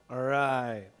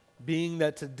Being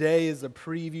that today is a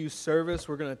preview service,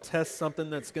 we're going to test something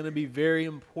that's going to be very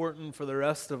important for the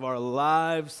rest of our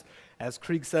lives as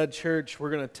Creekside Church.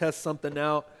 We're going to test something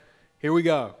out. Here we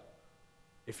go.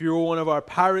 If you're one of our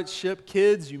pirate ship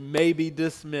kids, you may be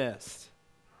dismissed.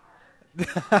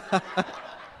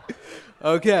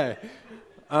 Okay.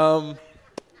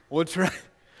 We'll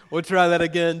try that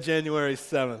again January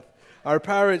 7th. Our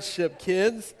pirate ship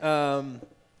kids,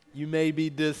 you may be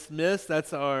dismissed.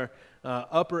 That's our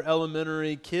upper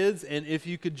elementary kids. And if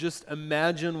you could just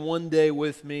imagine one day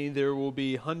with me, there will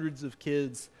be hundreds of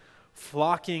kids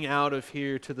flocking out of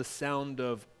here to the sound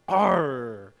of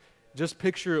 "Arr!" Just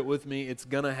picture it with me. It's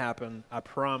going to happen. I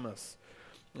promise.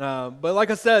 But like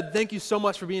I said, thank you so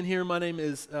much for being here. My name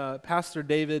is Pastor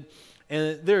David.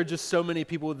 And there are just so many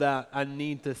people that I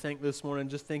need to thank this morning.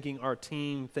 Just thanking our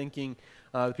team, thanking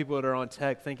the people that are on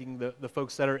tech, thanking the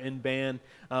folks that are in band.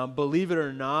 Believe it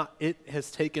or not, it has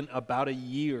taken about a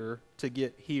year to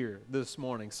get here this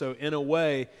morning. So in a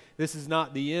way, this is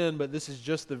not the end, but this is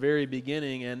just the very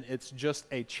beginning, and it's just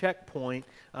a checkpoint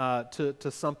to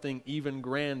something even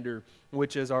grander,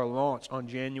 which is our launch on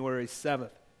January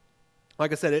 7th.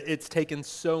 Like I said, it's taken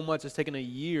so much. It's taken a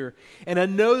year. And I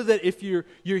know that if you're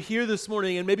here this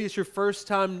morning and maybe it's your first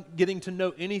time getting to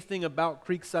know anything about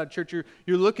Creekside Church,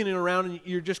 you're looking around and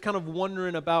you're just kind of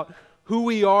wondering about who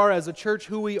we are as a church,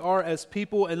 who we are as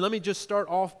people. And let me just start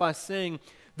off by saying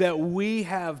that we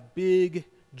have big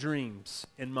dreams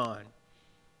in mind.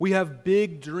 We have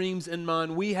big dreams in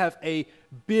mind. We have a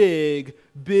big,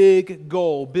 big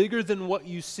goal, bigger than what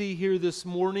you see here this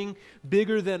morning,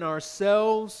 bigger than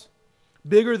ourselves,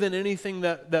 bigger than anything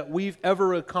that we've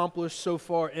ever accomplished so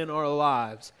far in our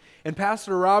lives. And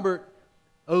Pastor Robert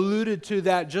alluded to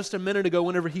that just a minute ago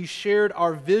whenever he shared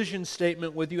our vision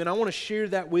statement with you, and I want to share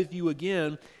that with you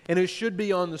again, and it should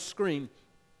be on the screen.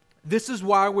 This is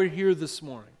why we're here this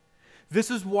morning.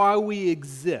 This is why we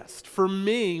exist. For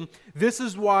me, this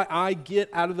is why I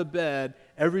get out of the bed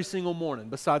every single morning,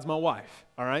 besides my wife,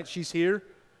 all right? She's here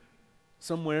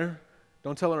somewhere.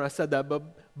 Don't tell her I said that, but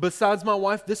besides my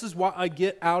wife, this is why I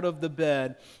get out of the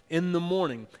bed in the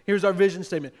morning. Here's our vision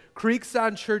statement.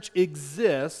 Creekside Church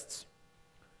exists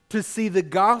to see the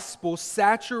gospel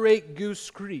saturate Goose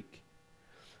Creek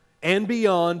and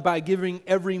beyond by giving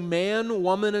every man,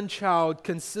 woman, and child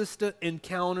consistent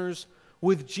encounters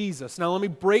with Jesus. Now let me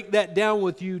break that down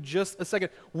with you just a second.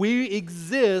 We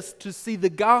exist to see the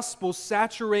gospel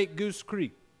saturate Goose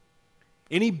Creek.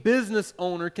 Any business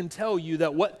owner can tell you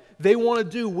that what they want to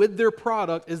do with their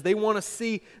product is they want to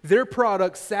see their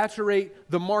product saturate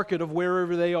the market of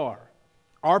wherever they are.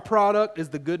 Our product is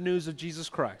the good news of Jesus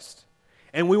Christ.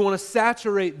 And we want to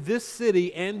saturate this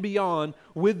city and beyond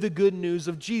with the good news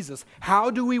of Jesus. How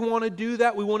do we want to do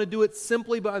that? We want to do it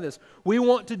simply by this. We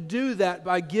want to do that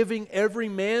by giving every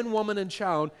man, woman, and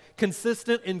child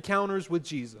consistent encounters with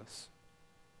Jesus.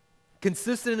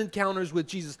 Consistent encounters with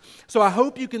Jesus. So I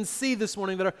hope you can see this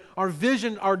morning that our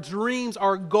vision, our dreams,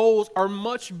 our goals are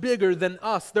much bigger than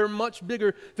us. They're much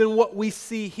bigger than what we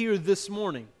see here this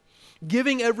morning.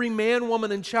 Giving every man,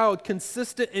 woman, and child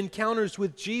consistent encounters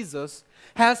with Jesus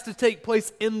has to take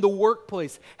place in the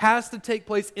workplace, has to take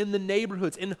place in the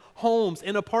neighborhoods, in homes,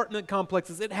 in apartment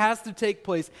complexes. It has to take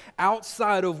place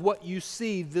outside of what you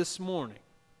see this morning.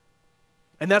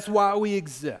 And that's why we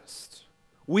exist.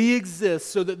 We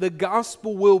exist so that the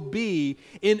gospel will be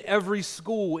in every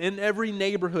school, in every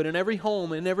neighborhood, in every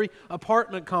home, in every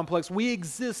apartment complex. We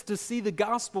exist to see the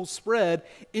gospel spread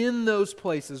in those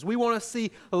places. We want to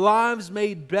see lives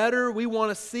made better. We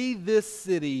want to see this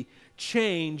city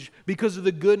change because of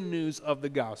the good news of the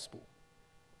gospel.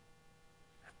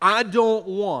 I don't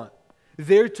want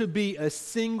there to be a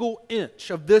single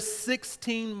inch of this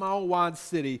 16-mile wide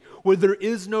city where there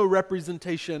is no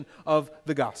representation of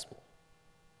the gospel.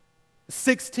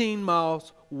 16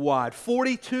 miles wide.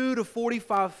 42 to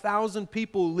 45,000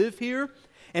 people live here,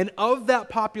 and of that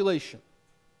population,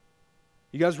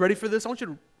 you guys ready for this? I want you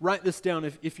to write this down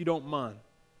if you don't mind.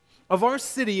 Of our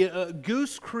city,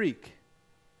 Goose Creek,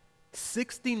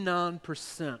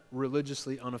 69%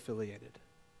 religiously unaffiliated.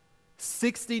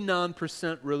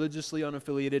 69% religiously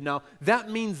unaffiliated. Now, that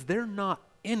means they're not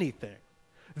anything.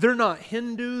 They're not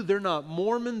Hindu, they're not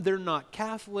Mormon, they're not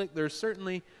Catholic, they're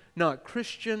certainly not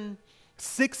Christian.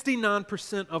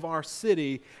 69% of our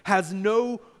city has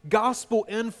no gospel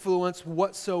influence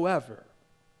whatsoever.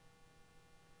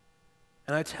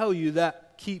 And I tell you,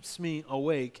 that keeps me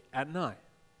awake at night.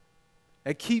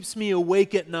 It keeps me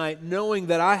awake at night knowing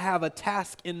that I have a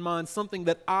task in mind, something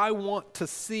that I want to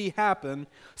see happen,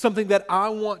 something that I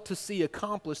want to see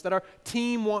accomplished, that our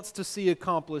team wants to see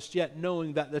accomplished, yet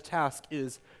knowing that the task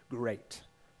is great.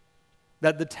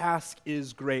 that the task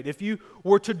is great. If you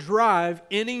were to drive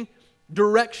any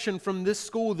direction from this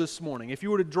school this morning, if you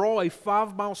were to draw a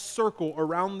 5-mile circle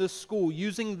around this school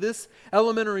using this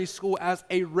elementary school as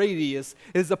a radius,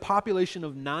 it is a population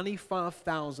of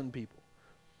 95,000 people.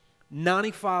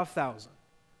 95,000.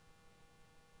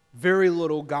 Very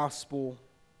little gospel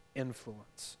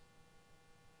influence.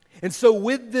 And so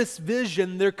with this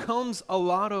vision, there comes a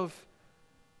lot of,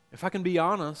 if I can be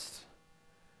honest,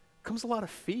 comes a lot of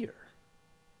fear.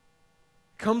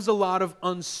 Comes a lot of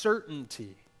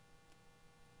uncertainty.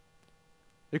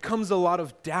 There comes a lot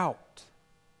of doubt.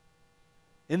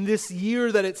 In this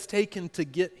year that it's taken to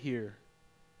get here,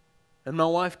 and my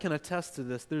wife can attest to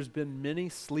this, there's been many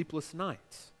sleepless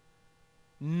nights,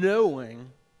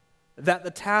 knowing that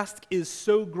the task is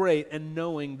so great and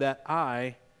knowing that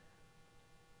I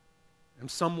am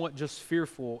somewhat just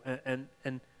fearful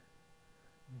and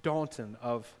daunted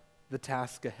of the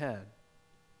task ahead.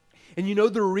 And you know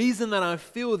the reason that I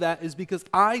feel that is because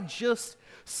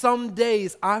some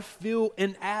days I feel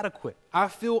inadequate. I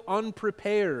feel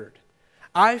unprepared.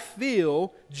 I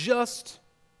feel just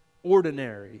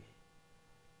ordinary.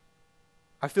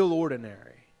 I feel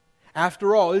ordinary.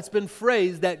 After all, it's been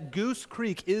phrased that Goose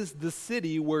Creek is the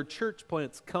city where church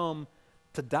plants come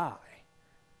to die.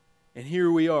 And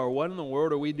here we are. What in the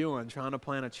world are we doing trying to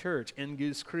plant a church in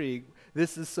Goose Creek?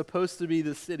 This is supposed to be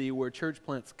the city where church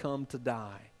plants come to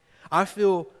die. I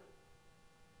feel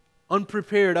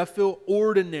unprepared. I feel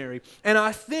ordinary. And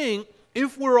I think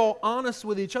if we're all honest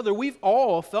with each other, we've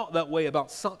all felt that way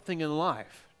about something in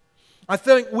life. I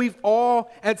think we've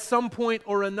all at some point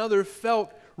or another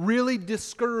felt really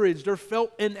discouraged or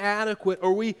felt inadequate,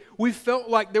 or we felt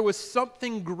like there was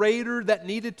something greater that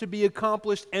needed to be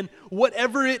accomplished, and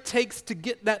whatever it takes to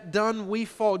get that done, we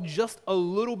fall just a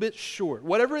little bit short.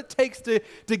 Whatever it takes to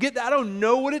get that, I don't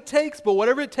know what it takes, but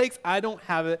whatever it takes, I don't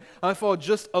have it. I fall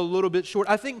just a little bit short.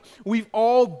 I think we've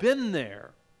all been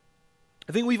there.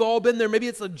 Maybe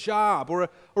it's a job or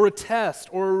a test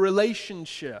or a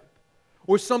relationship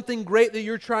or something great that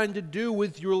you're trying to do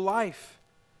with your life.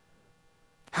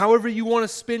 However you want to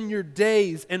spend your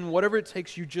days, and whatever it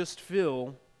takes, you just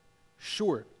feel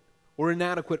short or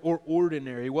inadequate or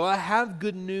ordinary. Well, I have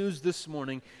good news this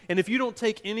morning, and if you don't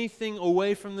take anything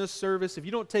away from this service, if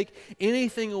you don't take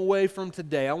anything away from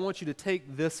today, I want you to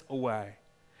take this away.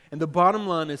 And the bottom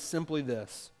line is simply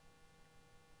this: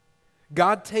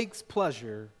 God takes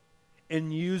pleasure in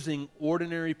using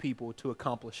ordinary people to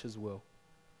accomplish His will.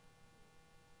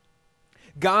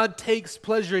 God takes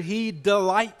pleasure, He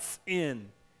delights in,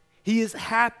 He is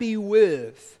happy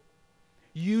with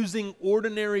using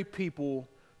ordinary people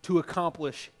to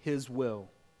accomplish His will.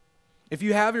 If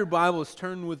you have your Bibles,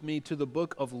 turn with me to the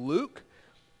book of Luke.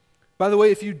 By the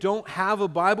way, if you don't have a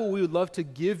Bible, we would love to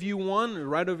give you one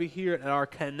right over here at our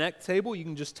Connect table. You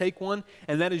can just take one,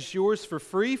 and that is yours for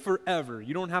free forever.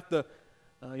 You don't have to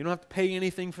pay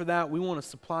anything for that. We want to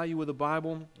supply you with a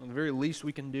Bible, at the very least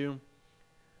we can do.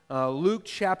 Luke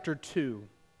chapter 2.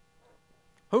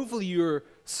 Hopefully you're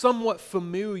somewhat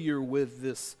familiar with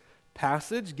this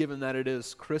passage, given that it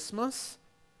is Christmas.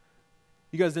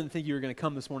 You guys didn't think you were going to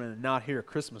come this morning and not hear a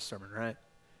Christmas sermon, right?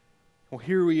 Well,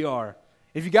 here we are.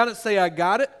 If you got it, say, I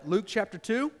got it. Luke chapter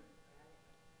 2.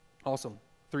 Awesome.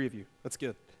 3 of you. That's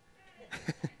good.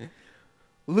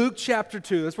 Luke chapter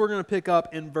 2. That's where we're going to pick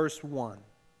up in verse 1.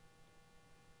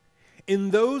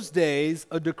 In those days,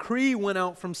 a decree went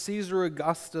out from Caesar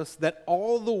Augustus that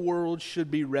all the world should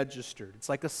be registered. It's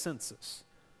like a census.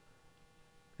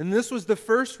 And this was the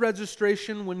first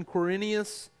registration when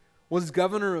Quirinius was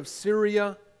governor of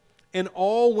Syria, and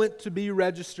all went to be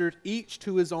registered, each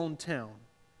to his own town.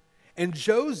 And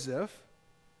Joseph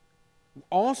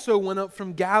also went up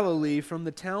from Galilee, from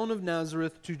the town of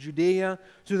Nazareth to Judea,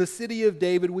 to the city of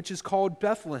David, which is called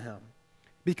Bethlehem,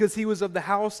 because he was of the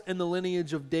house and the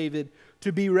lineage of David,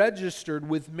 to be registered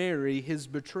with Mary, his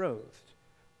betrothed,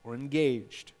 or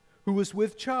engaged, who was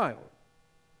with child.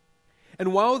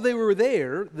 And while they were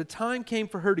there, the time came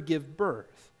for her to give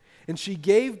birth. And she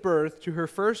gave birth to her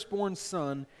firstborn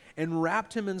son, and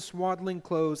wrapped him in swaddling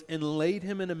clothes, and laid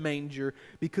him in a manger,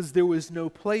 because there was no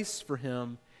place for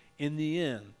him in the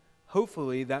inn.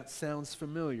 Hopefully that sounds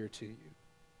familiar to you.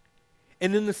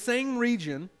 And in the same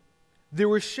region, there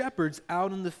were shepherds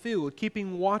out in the field,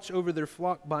 keeping watch over their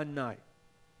flock by night.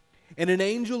 And an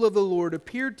angel of the Lord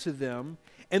appeared to them,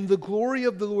 and the glory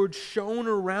of the Lord shone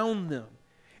around them,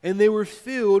 and they were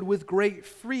filled with great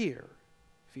fear.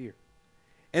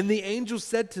 And the angel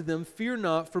said to them, Fear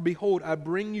not, for behold, I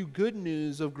bring you good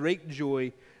news of great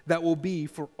joy that will be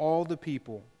for all the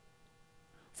people.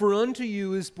 For unto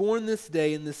you is born this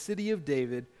day in the city of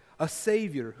David a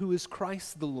Savior, who is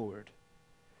Christ the Lord.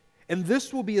 And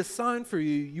this will be a sign for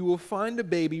you. You will find a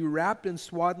baby wrapped in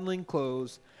swaddling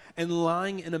clothes and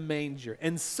lying in a manger."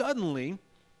 And suddenly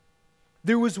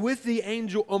there was with the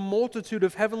angel a multitude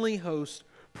of heavenly hosts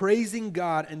praising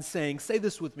God and saying, say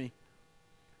this with me,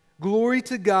 "Glory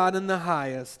to God in the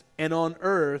highest, and on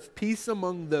earth peace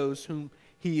among those whom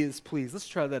he is pleased." Let's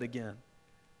try that again.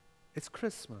 It's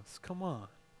Christmas. Come on.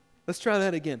 Let's try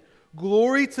that again.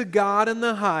 "Glory to God in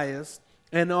the highest,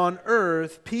 and on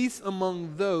earth peace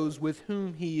among those with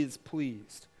whom he is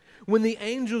pleased." When the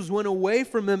angels went away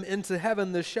from him into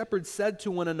heaven, the shepherds said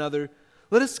to one another,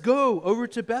 "Let us go over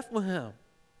to Bethlehem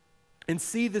and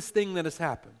see this thing that has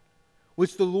happened,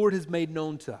 which the Lord has made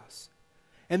known to us."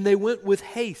 And they went with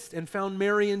haste and found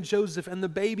Mary and Joseph and the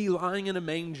baby lying in a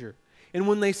manger. And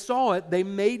when they saw it, they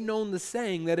made known the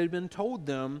saying that had been told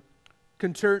them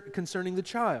concerning the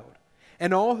child.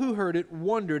 And all who heard it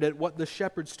wondered at what the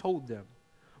shepherds told them.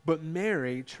 But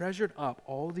Mary treasured up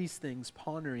all these things,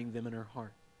 pondering them in her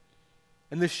heart.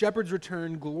 And the shepherds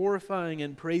returned, glorifying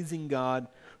and praising God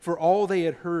for all they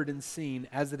had heard and seen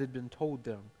as it had been told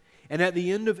them. And at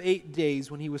the end of 8 days,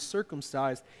 when he was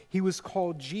circumcised, he was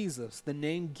called Jesus, the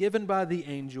name given by the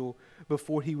angel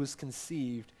before he was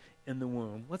conceived in the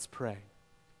womb. Let's pray.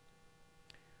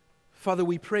 Father,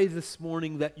 we pray this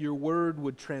morning that your word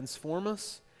would transform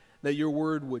us, that your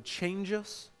word would change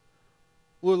us.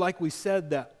 Lord, like we said,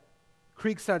 that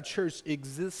Creekside Church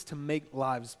exists to make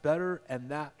lives better, and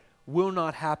that will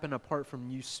not happen apart from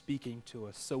you speaking to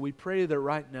us. So we pray that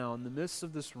right now, in the midst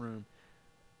of this room,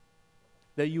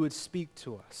 that you would speak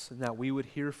to us, and that we would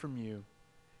hear from you,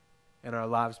 and our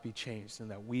lives be changed, and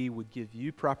that we would give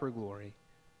you proper glory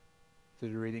through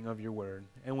the reading of your word.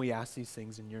 And we ask these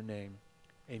things in your name.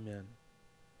 Amen.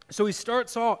 So he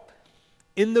starts off,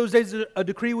 in those days a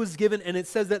decree was given, and it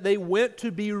says that they went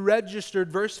to be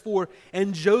registered. Verse 4,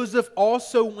 and Joseph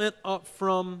also went up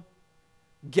from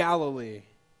Galilee.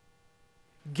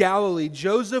 Galilee.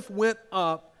 Joseph went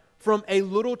up from a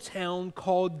little town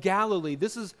called Galilee.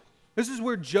 This is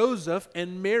where Joseph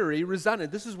and Mary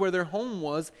resided. This is where their home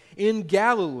was, in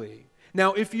Galilee.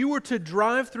 Now, if you were to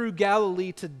drive through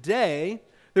Galilee today,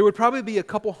 there would probably be a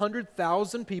couple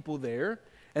 100,000 people there,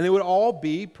 and they would all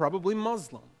be probably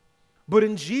Muslim. But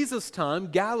in Jesus' time,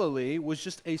 Galilee was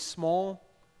just a small,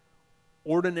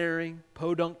 ordinary,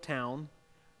 podunk town.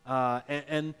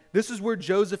 And this is where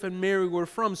Joseph and Mary were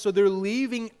from. So they're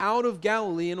leaving out of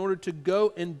Galilee in order to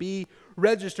go and be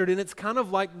registered. And it's kind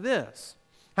of like this.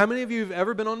 How many of you have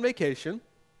ever been on vacation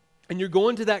and you're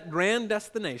going to that grand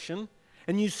destination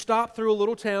and you stop through a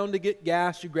little town to get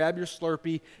gas, you grab your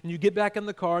Slurpee, and you get back in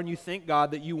the car and you thank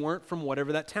God that you weren't from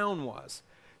whatever that town was?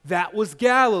 That was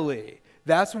Galilee.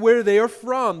 That's where they are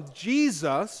from.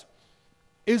 Jesus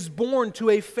is born to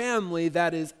a family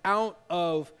that is out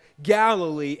of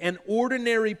Galilee, an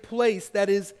ordinary place that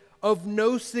is of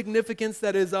no significance,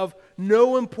 that is of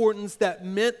no importance, that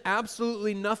meant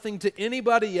absolutely nothing to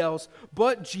anybody else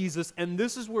but Jesus. And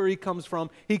this is where he comes from.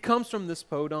 He comes from this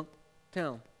podunk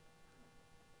town.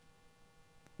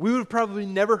 We would have probably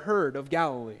never heard of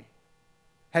Galilee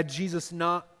had Jesus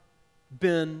not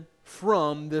been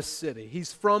from this city.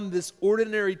 He's from this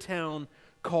ordinary town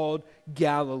called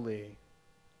Galilee.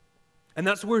 And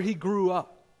that's where he grew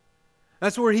up.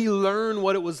 That's where he learned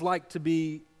what it was like to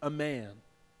be a man.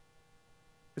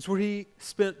 It's where he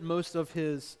spent most of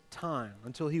his time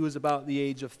until he was about the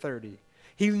age of 30.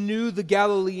 He knew the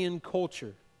Galilean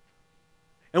culture.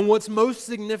 And what's most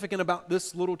significant about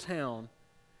this little town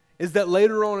is that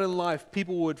later on in life,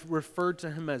 people would refer to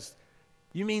him as,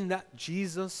 "You mean that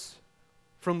Jesus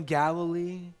from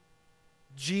Galilee?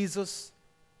 Jesus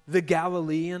the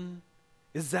Galilean?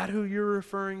 Is that who you're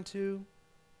referring to?"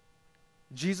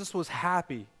 Jesus was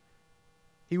happy.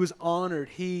 He was honored.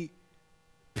 He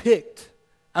picked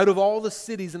out of all the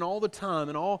cities and all the time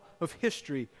and all of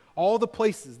history, all the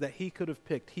places that he could have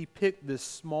picked, he picked this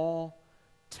small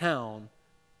town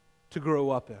to grow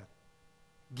up in.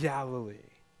 Galilee.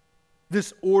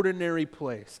 This ordinary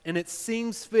place. And it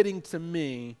seems fitting to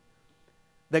me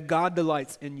that God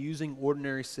delights in using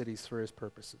ordinary cities for his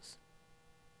purposes.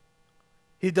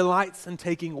 He delights in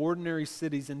taking ordinary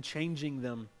cities and changing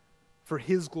them for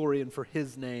his glory and for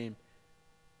his name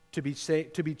to be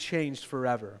changed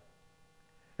forever.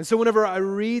 And so whenever I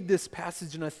read this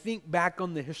passage and I think back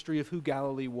on the history of who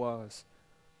Galilee was,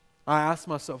 I ask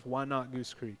myself, why not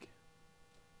Goose Creek?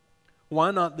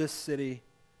 Why not this city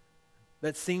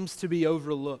that seems to be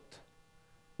overlooked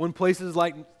when places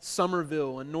like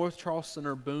Somerville and North Charleston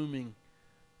are booming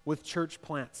with church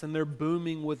plants and they're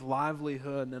booming with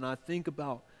livelihood? And I think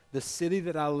about the city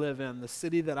that I live in, the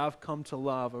city that I've come to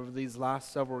love over these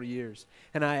last several years,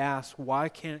 and I ask, why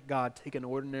can't God take an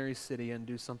ordinary city and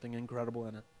do something incredible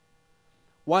in it?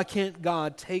 Why can't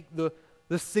God take the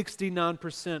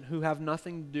 69% who have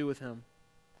nothing to do with Him,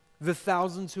 the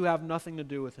thousands who have nothing to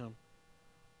do with Him?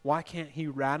 Why can't He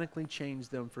radically change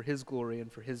them for His glory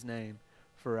and for His name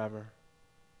forever?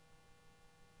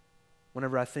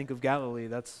 Whenever I think of Galilee,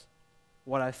 that's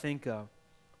what I think of.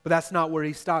 But that's not where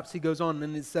He stops. He goes on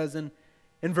and it says in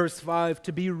verse 5,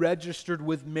 to be registered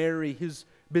with Mary, His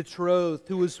betrothed,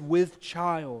 who was with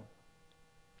child.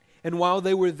 And while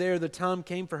they were there, the time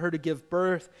came for her to give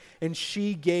birth, and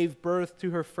she gave birth to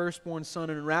her firstborn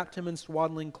son and wrapped him in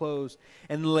swaddling clothes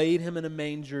and laid him in a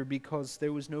manger because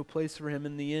there was no place for him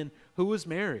in the inn. Who was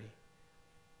Mary?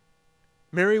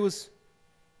 Mary was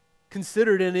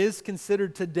considered and is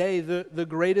considered today the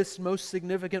greatest, most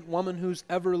significant woman who's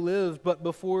ever lived. But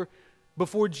before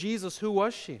Jesus, who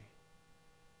was she?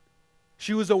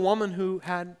 She was a woman who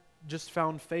had just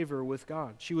found favor with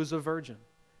God. She was a virgin.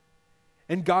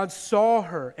 And God saw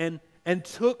her and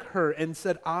took her and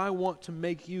said, I want to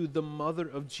make you the mother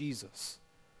of Jesus.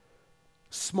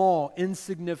 Small,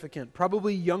 insignificant,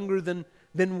 probably younger than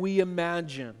we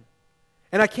imagine.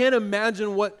 And I can't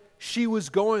imagine what she was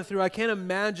going through. I can't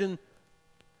imagine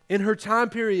in her time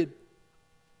period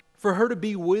for her to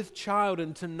be with child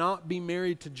and to not be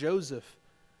married to Joseph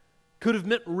could have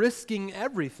meant risking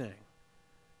everything.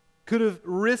 Could have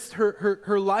risked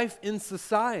her life in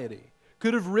society.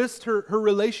 Could have risked her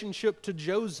relationship to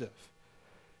Joseph.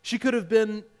 She could have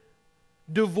been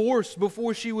divorced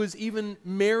before she was even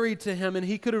married to him, and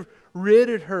he could have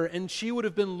ridded her, and she would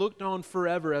have been looked on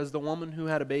forever as the woman who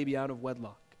had a baby out of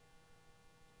wedlock.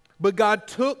 But God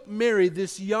took Mary,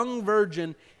 this young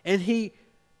virgin, and she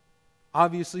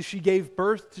gave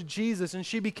birth to Jesus, and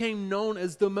she became known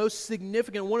as the most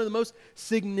significant, one of the most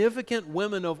significant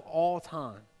women of all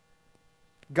time.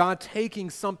 God taking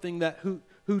something that who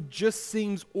just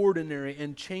seems ordinary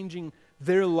and changing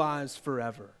their lives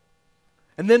forever.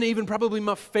 And then even probably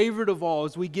my favorite of all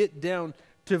as we get down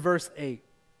to verse 8.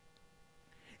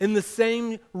 In the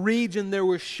same region there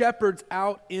were shepherds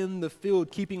out in the field,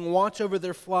 keeping watch over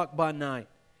their flock by night.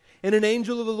 And an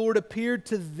angel of the Lord appeared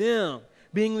to them,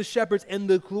 being the shepherds, and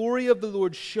the glory of the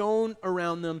Lord shone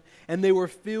around them, and they were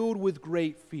filled with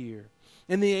great fear.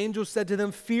 And the angel said to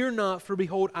them, fear not, for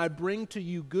behold, I bring to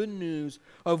you good news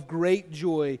of great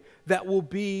joy that will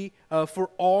be for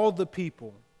all the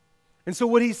people. And so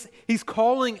what he's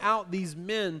calling out these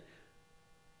men,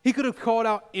 he could have called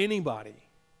out anybody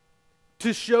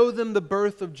to show them the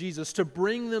birth of Jesus, to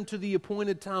bring them to the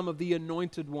appointed time of the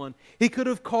anointed one. He could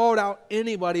have called out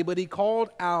anybody, but he called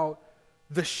out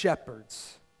the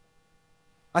shepherds.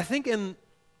 I think in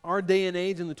our day and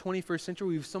age, in the 21st century,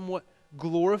 we've somewhat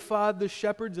glorified the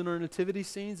shepherds in our nativity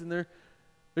scenes, and they're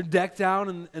decked out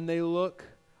and they look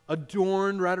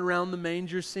adorned right around the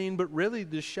manger scene, but really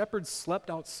the shepherds slept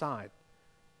outside.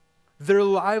 Their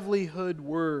livelihood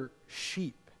were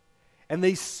sheep, and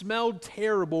they smelled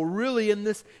terrible. Really, in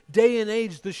this day and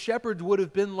age, the shepherds would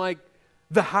have been like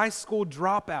the high school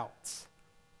dropouts.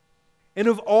 And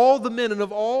of all the men and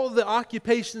of all the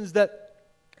occupations that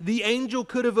the angel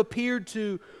could have appeared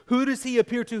to, who does he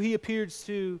appear to? He appears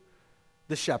to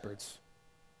the shepherds.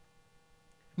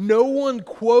 No one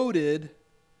quoted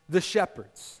the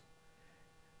shepherds.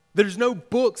 There's no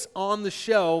books on the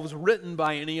shelves written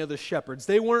by any of the shepherds.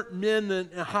 They weren't men in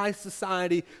high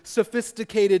society,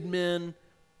 sophisticated men.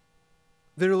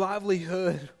 Their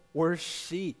livelihood were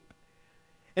sheep.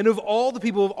 And of all the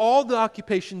people, of all the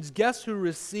occupations, guess who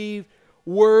received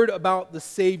word about the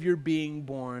Savior being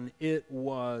born? It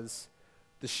was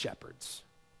the shepherds.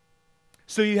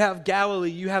 So you have Galilee,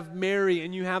 you have Mary,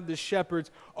 and you have the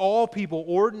shepherds, all people,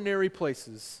 ordinary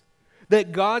places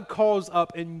that God calls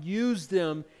up and uses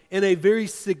them in a very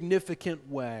significant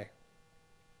way.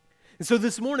 And so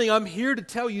this morning I'm here to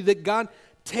tell you that God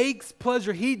takes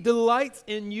pleasure. He delights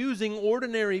in using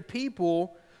ordinary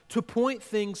people to point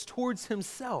things towards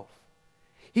Himself.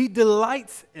 He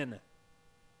delights in it.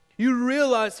 You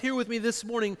realize here with me this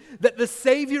morning that the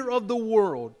Savior of the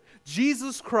world,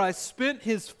 Jesus Christ, spent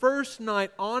His first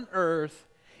night on earth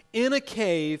in a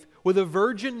cave with a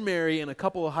Virgin Mary and a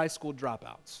couple of high school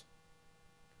dropouts.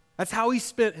 That's how He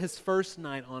spent His first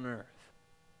night on earth.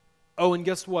 Oh, and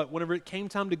guess what? Whenever it came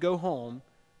time to go home,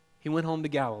 He went home to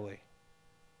Galilee.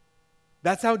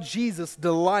 That's how Jesus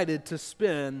delighted to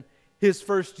spend His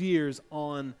first years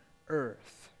on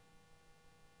earth.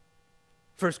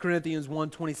 1 Corinthians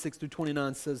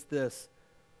 1:26-29 says this,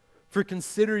 for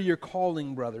consider your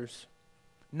calling, brothers.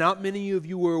 Not many of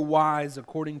you were wise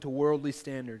according to worldly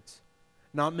standards.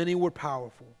 Not many were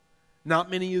powerful.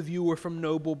 Not many of you were from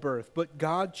noble birth, but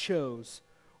God chose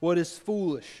what is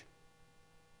foolish.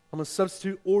 I'm going to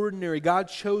substitute ordinary. God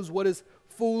chose what is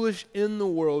foolish in the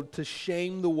world to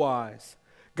shame the wise.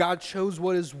 God chose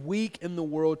what is weak in the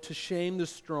world to shame the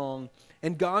strong.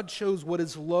 And God chose what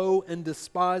is low and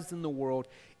despised in the world,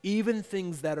 even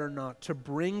things that are not, to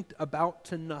bring about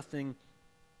to nothing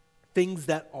things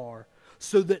that are,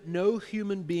 so that no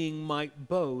human being might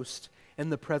boast in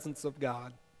the presence of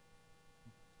God.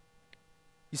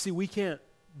 You see, we can't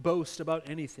boast about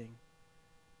anything.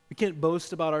 We can't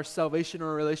boast about our salvation or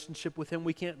our relationship with Him.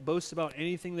 We can't boast about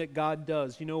anything that God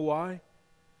does. You know why?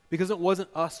 Because it wasn't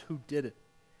us who did it.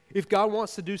 If God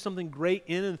wants to do something great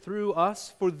in and through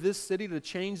us for this city to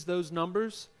change those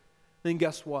numbers, then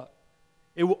guess what?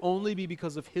 It will only be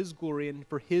because of His glory and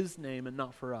for His name and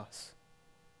not for us.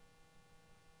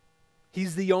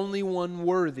 He's the only one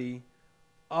worthy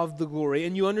of the glory.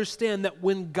 And you understand that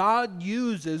when God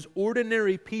uses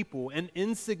ordinary people in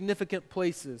insignificant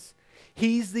places,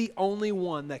 He's the only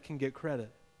one that can get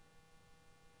credit.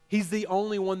 He's the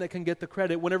only one that can get the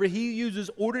credit. Whenever He uses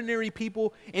ordinary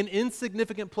people in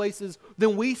insignificant places,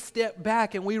 then we step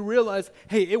back and we realize,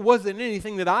 hey, it wasn't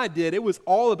anything that I did. It was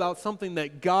all about something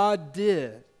that God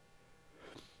did.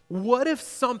 What if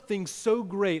something so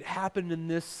great happened in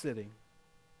this city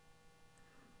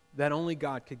that only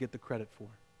God could get the credit for?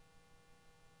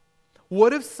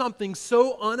 What if something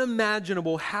so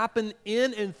unimaginable happened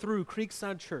in and through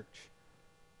Creekside Church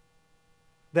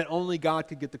that only God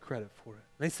could get the credit for it?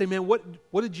 And they say, man, what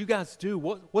did you guys do?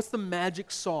 What's the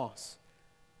magic sauce?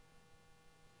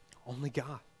 Only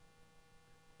God.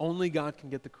 Only God can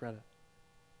get the credit.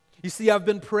 You see, I've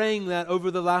been praying that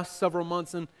over the last several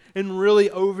months and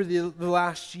really over the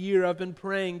last year. I've been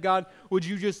praying, God, would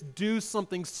you just do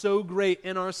something so great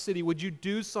in our city? Would you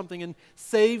do something and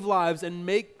save lives and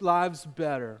make lives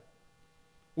better?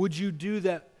 Would you do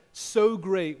that so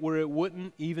great where it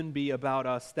wouldn't even be about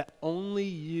us, that only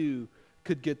you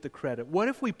could get the credit? What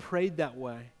if we prayed that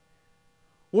way?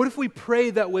 What if we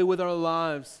prayed that way with our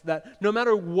lives, that no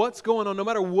matter what's going on, no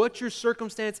matter what your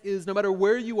circumstance is, no matter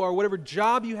where you are, whatever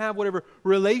job you have, whatever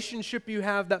relationship you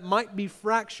have that might be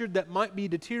fractured, that might be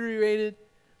deteriorated,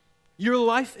 your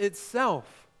life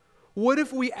itself, what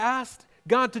if we asked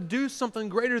God to do something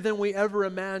greater than we ever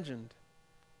imagined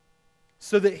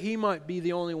so that He might be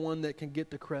the only one that can get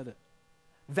the credit?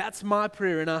 That's my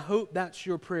prayer, and I hope that's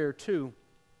your prayer too.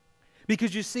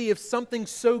 Because you see, if something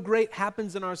so great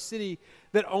happens in our city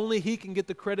that only He can get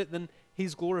the credit, then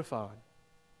He's glorified.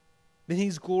 Then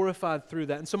He's glorified through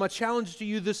that. And so my challenge to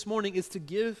you this morning is to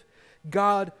give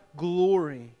God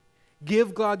glory.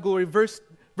 Give God glory. Verse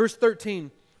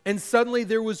 13, and suddenly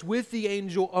there was with the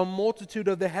angel a multitude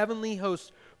of the heavenly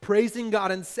hosts praising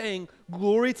God and saying,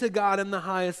 glory to God in the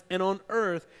highest, and on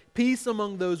earth peace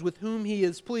among those with whom He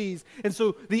is pleased. And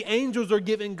so the angels are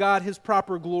giving God His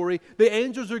proper glory. The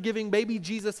angels are giving baby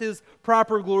Jesus His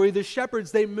proper glory. The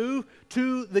shepherds, they move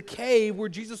to the cave where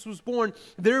Jesus was born.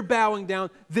 They're bowing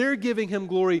down. They're giving Him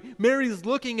glory. Mary's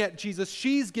looking at Jesus.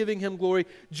 She's giving Him glory.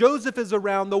 Joseph is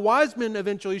around. The wise men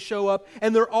eventually show up,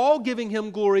 and they're all giving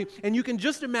Him glory. And you can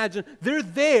just imagine, they're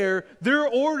there. They're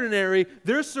ordinary.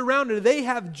 They're surrounded. They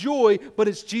have joy, but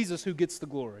it's Jesus who gets the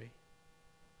glory.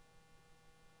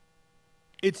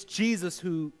 It's Jesus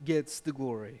who gets the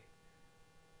glory.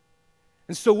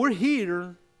 And so we're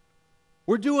here.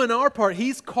 We're doing our part.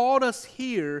 He's called us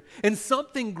here, and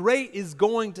something great is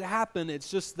going to happen. It's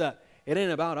just that it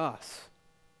ain't about us.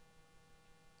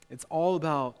 It's all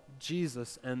about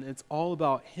Jesus, and it's all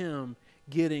about Him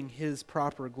getting His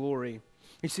proper glory.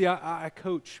 You see, I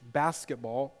coach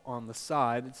basketball on the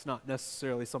side. It's not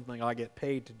necessarily something I get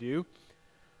paid to do.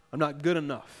 I'm not good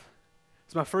enough.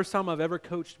 It's my first time I've ever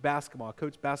coached basketball. I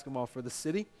coached basketball for the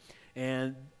city,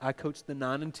 and I coached the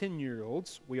 9 and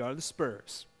 10-year-olds. We are the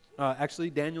Spurs. Actually,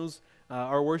 Daniel's,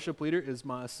 our worship leader, is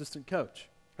my assistant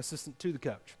to the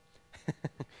coach.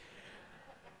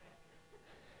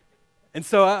 And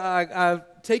so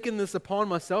I've taken this upon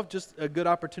myself, just a good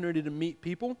opportunity to meet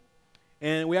people.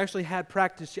 And we actually had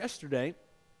practice yesterday.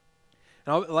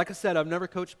 And like I said, I've never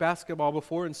coached basketball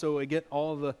before, and so I get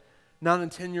all the 9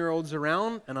 and 10-year-olds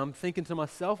around, and I'm thinking to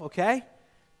myself, okay,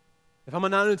 if I'm a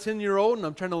 9 and 10-year-old and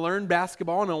I'm trying to learn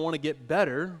basketball and I want to get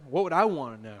better, what would I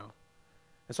want to know?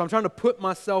 And so I'm trying to put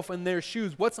myself in their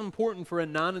shoes. What's important for a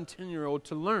 9 and 10-year-old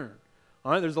to learn?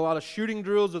 All right, there's a lot of shooting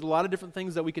drills. There's a lot of different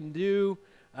things that we can do.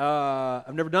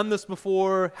 I've never done this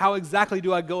before. How exactly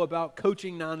do I go about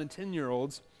coaching 9 and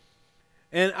 10-year-olds?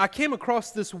 And I came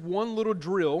across this one little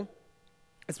drill.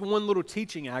 It's one little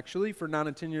teaching, actually, for 9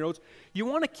 and 10-year-olds. You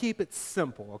want to keep it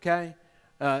simple, okay?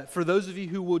 For those of you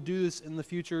who will do this in the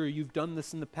future, or you've done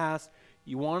this in the past,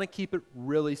 you want to keep it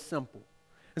really simple.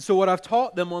 And so what I've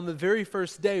taught them on the very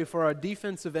first day for our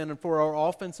defensive end and for our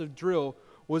offensive drill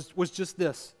was just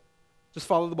this. Just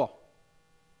follow the ball.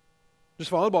 Just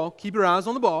follow the ball. Keep your eyes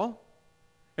on the ball.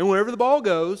 And wherever the ball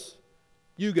goes,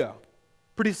 you go.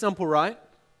 Pretty simple, right?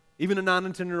 Even a 9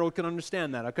 and 10-year-old can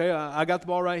understand that, okay? I got the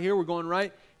ball right here. We're going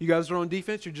right. You guys are on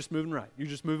defense. You're just moving right. You're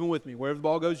just moving with me. Wherever the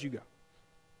ball goes, you go.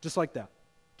 Just like that.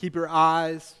 Keep your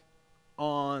eyes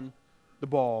on the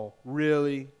ball.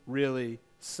 Really, really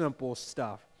simple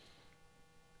stuff.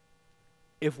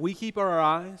 If we keep our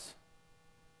eyes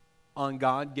on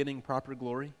God getting proper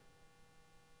glory,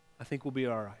 I think we'll be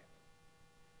all right.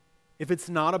 If it's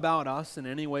not about us in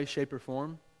any way, shape, or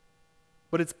form,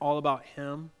 but it's all about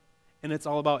Him, and it's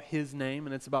all about His name,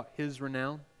 and it's about His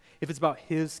renown, if it's about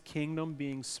His kingdom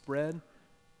being spread,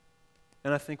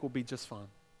 then I think we'll be just fine.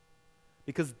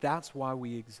 Because that's why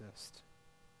we exist.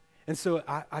 And so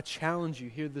I challenge you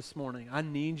here this morning. I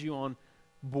need you on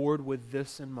board with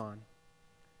this in mind.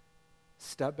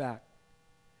 Step back,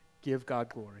 give God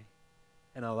glory,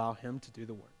 and allow Him to do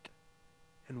the work,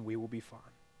 and we will be fine.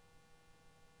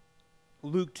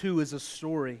 Luke 2 is a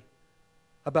story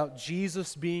about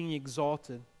Jesus being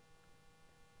exalted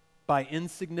by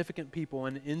insignificant people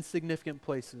in insignificant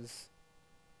places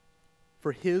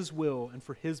for His will and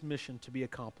for His mission to be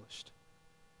accomplished.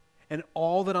 And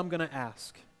all that I'm going to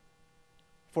ask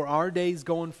for our days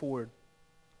going forward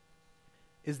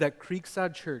is that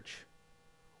Creekside Church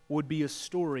would be a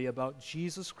story about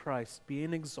Jesus Christ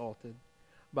being exalted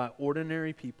by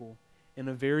ordinary people in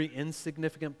a very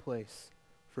insignificant place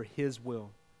for His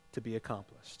will to be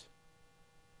accomplished.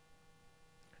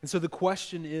 And so the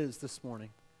question is this morning,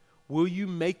 will you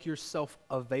make yourself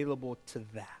available to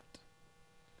that?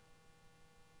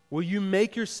 Will you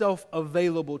make yourself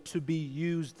available to be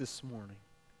used this morning?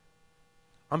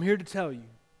 I'm here to tell you,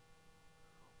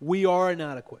 we are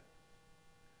inadequate.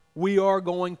 We are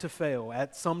going to fail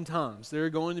at some times. There are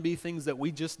going to be things that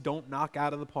we just don't knock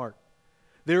out of the park.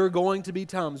 There are going to be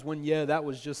times when, that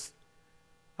was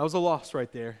a loss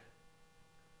right there.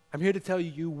 I'm here to tell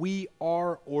you, we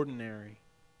are ordinary.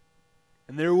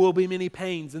 And there will be many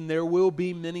pains, and there will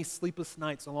be many sleepless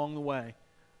nights along the way.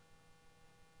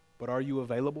 But are you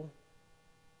available?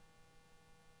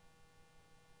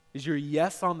 Is your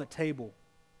yes on the table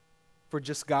for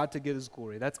just God to get His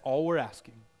glory? That's all we're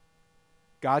asking.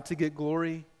 God to get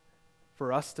glory,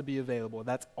 for us to be available.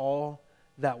 That's all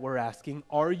that we're asking.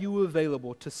 Are you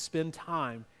available to spend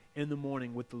time in the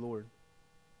morning with the Lord?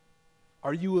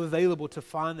 Are you available to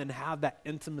find and have that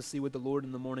intimacy with the Lord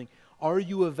in the morning? Are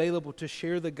you available to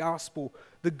share the gospel,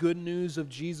 the good news of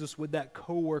Jesus with that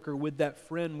coworker, with that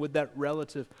friend, with that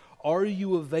relative? Are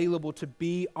you available to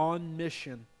be on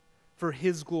mission for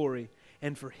His glory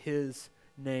and for His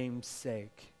name's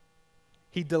sake?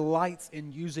 He delights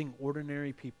in using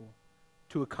ordinary people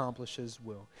to accomplish His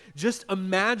will. Just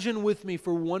imagine with me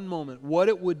for one moment what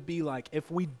it would be like if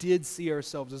we did see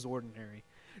ourselves as ordinary.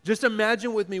 Just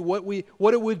imagine with me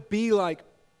what it would be like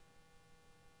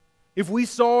if we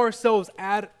saw ourselves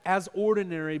as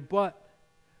ordinary, but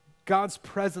God's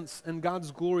presence and God's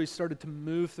glory started to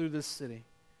move through this city.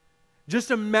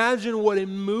 Just imagine what a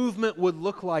movement would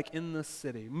look like in this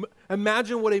city.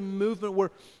 Imagine what a movement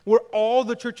where all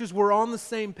the churches were on the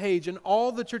same page and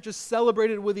all the churches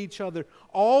celebrated with each other,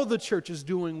 all the churches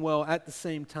doing well at the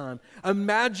same time.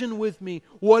 Imagine with me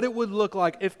what it would look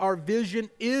like if our vision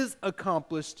is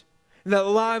accomplished, that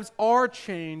lives are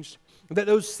changed, that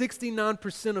those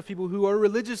 69% of people who are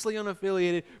religiously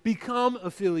unaffiliated become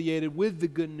affiliated with the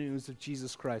good news of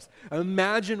Jesus Christ.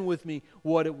 Imagine with me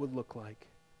what it would look like.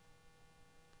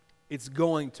 It's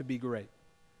going to be great.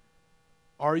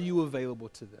 Are you available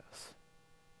to this?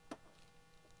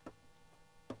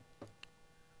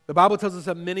 The Bible tells us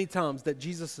that many times that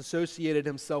Jesus associated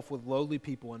Himself with lowly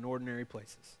people in ordinary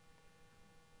places.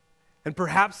 And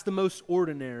perhaps the most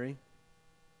ordinary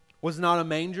was not a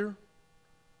manger.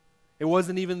 It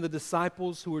wasn't even the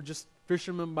disciples who were just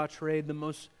fishermen by trade. The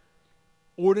most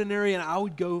ordinary, and I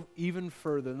would go even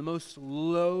further, the most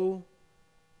low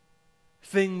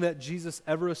thing that Jesus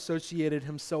ever associated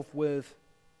Himself with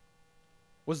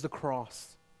was the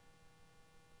cross.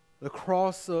 The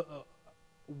cross,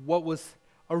 what was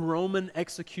a Roman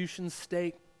execution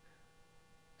stake,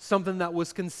 something that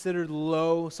was considered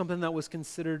low, something that was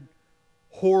considered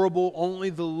horrible.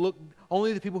 Only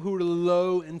the people who were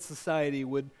low in society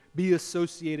would be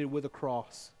associated with a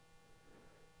cross.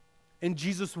 And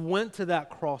Jesus went to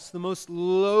that cross, the most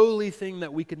lowly thing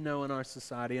that we could know in our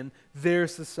society, and their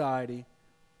society.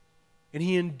 And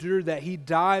he endured that. He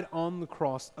died on the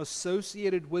cross,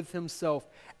 associated with himself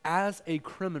as a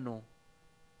criminal.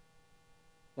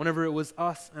 Whenever it was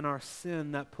us and our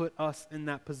sin that put us in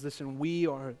that position, we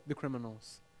are the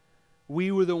criminals.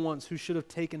 We were the ones who should have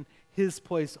taken his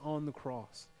place on the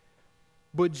cross.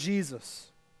 But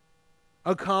Jesus,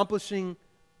 accomplishing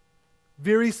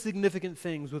very significant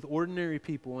things with ordinary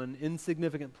people in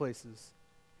insignificant places,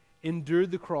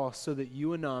 endured the cross so that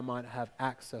you and I might have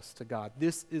access to God.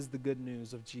 This is the good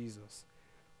news of Jesus.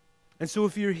 And so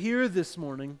if you're here this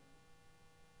morning,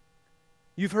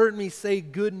 you've heard me say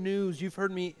good news. You've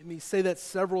heard me say that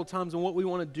several times. And what we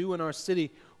want to do in our city,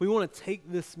 we want to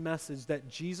take this message that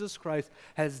Jesus Christ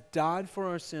has died for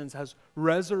our sins, has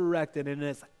resurrected, and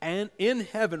is in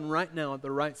heaven right now at the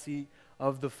right seat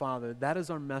of the Father. That is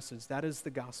our message. That is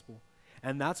the gospel.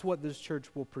 And that's what this church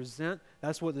will present.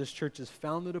 That's what this church is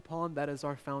founded upon. That is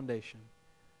our foundation.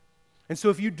 And so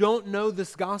if you don't know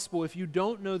this gospel, if you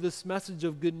don't know this message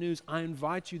of good news, I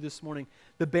invite you this morning.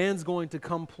 The band's going to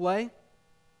come play.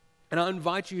 And I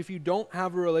invite you, if you don't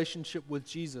have a relationship with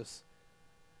Jesus,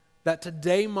 that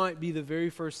today might be the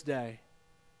very first day.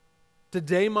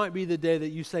 Today might be the day that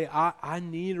you say, I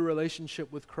need a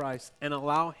relationship with Christ, and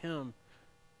allow him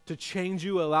to change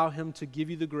you, allow him to give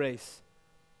you the grace,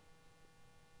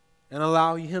 and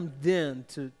allow him then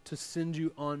to send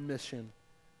you on mission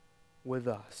with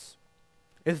us.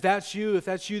 If that's you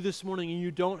this morning and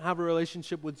you don't have a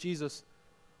relationship with Jesus,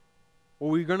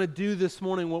 what we're going to do this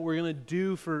morning, what we're going to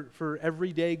do for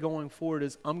every day going forward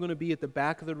is I'm going to be at the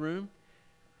back of the room.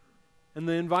 And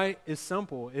the invite is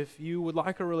simple. If you would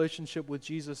like a relationship with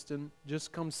Jesus, then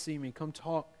just come see me, come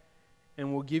talk,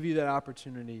 and we'll give you that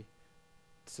opportunity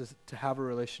to have a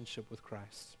relationship with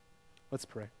Christ. Let's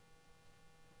pray.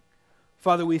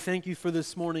 Father, we thank you for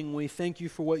this morning. We thank you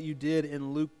for what you did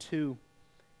in Luke 2,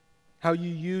 how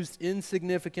you used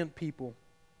insignificant people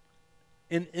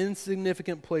in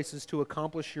insignificant places to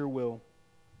accomplish your will.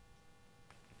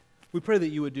 We pray that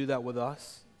you would do that with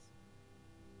us.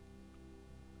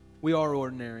 We are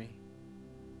ordinary.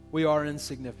 We are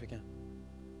insignificant.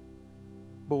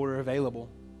 But we're available.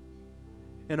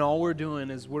 And all we're doing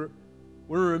is we're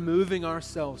removing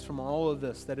ourselves from all of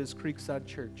this that is Creekside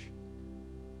Church.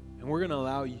 And we're going to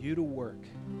allow you to work.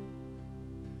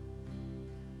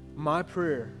 My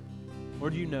prayer,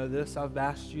 Lord, you know this, I've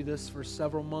asked you this for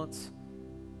several months,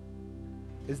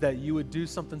 is that you would do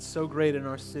something so great in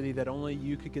our city that only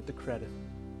you could get the credit.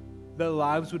 That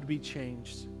lives would be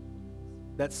changed.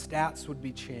 That stats would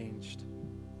be changed.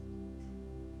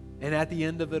 And at the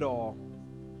end of it all,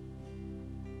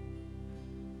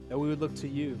 that we would look to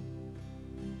you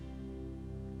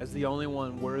as the only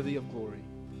one worthy of glory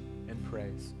and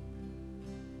praise.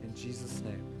 In Jesus'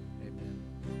 name, amen.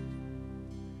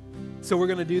 So we're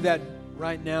going to do that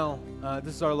right now.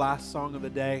 This is our last song of the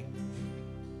day.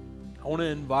 I want to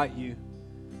invite you,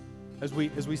 as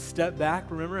we step back,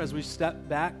 remember, as we step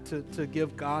back to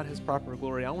give God his proper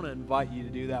glory, I want to invite you to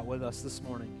do that with us this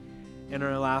morning in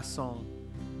our last song.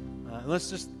 Let's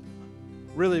just,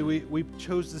 really, we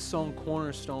chose this song,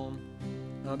 Cornerstone,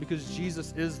 because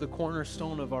Jesus is the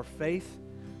cornerstone of our faith.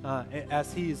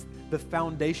 As he is the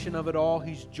foundation of it all,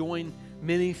 he's joined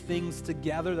many things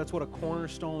together. That's what a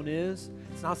cornerstone is.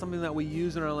 It's not something that we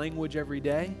use in our language every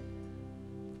day.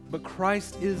 But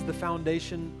Christ is the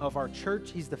foundation of our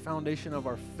church. He's the foundation of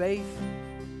our faith.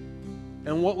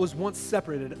 And what was once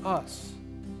separated, us,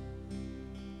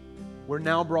 we're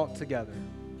now brought together.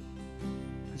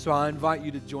 And so I invite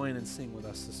you to join and sing with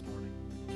us this morning.